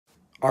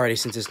Alrighty,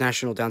 since it's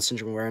National Down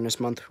Syndrome Awareness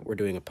Month, we're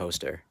doing a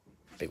poster.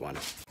 Big one.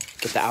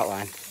 Get the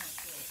outline.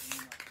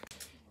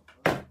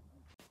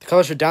 The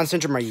colors for Down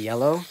syndrome are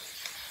yellow.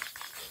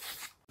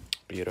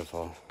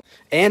 Beautiful.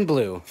 And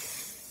blue.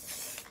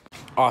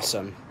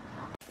 Awesome.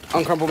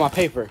 Uncrumple my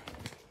paper.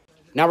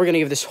 Now we're going to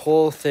give this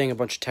whole thing a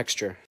bunch of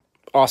texture.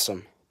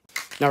 Awesome.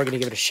 Now we're going to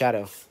give it a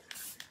shadow.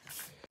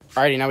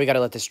 Alrighty, now we got to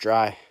let this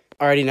dry.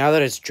 Alrighty, now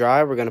that it's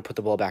dry, we're going to put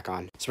the bowl back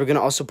on. So we're going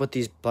to also put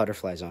these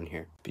butterflies on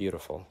here.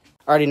 Beautiful.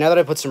 Alrighty, now that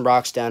I put some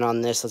rocks down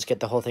on this, let's get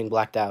the whole thing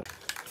blacked out.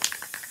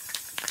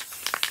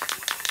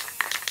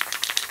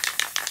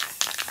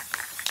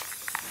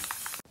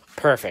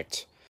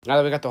 Perfect. Now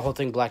that we got the whole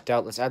thing blacked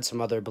out, let's add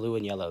some other blue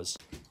and yellows.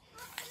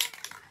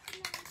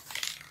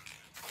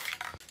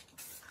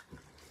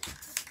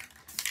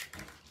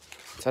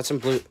 Let's add some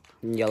blue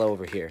and yellow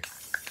over here.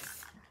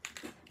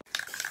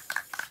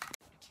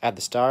 Add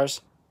the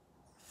stars.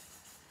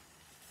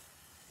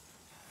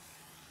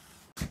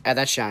 Add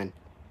that shine.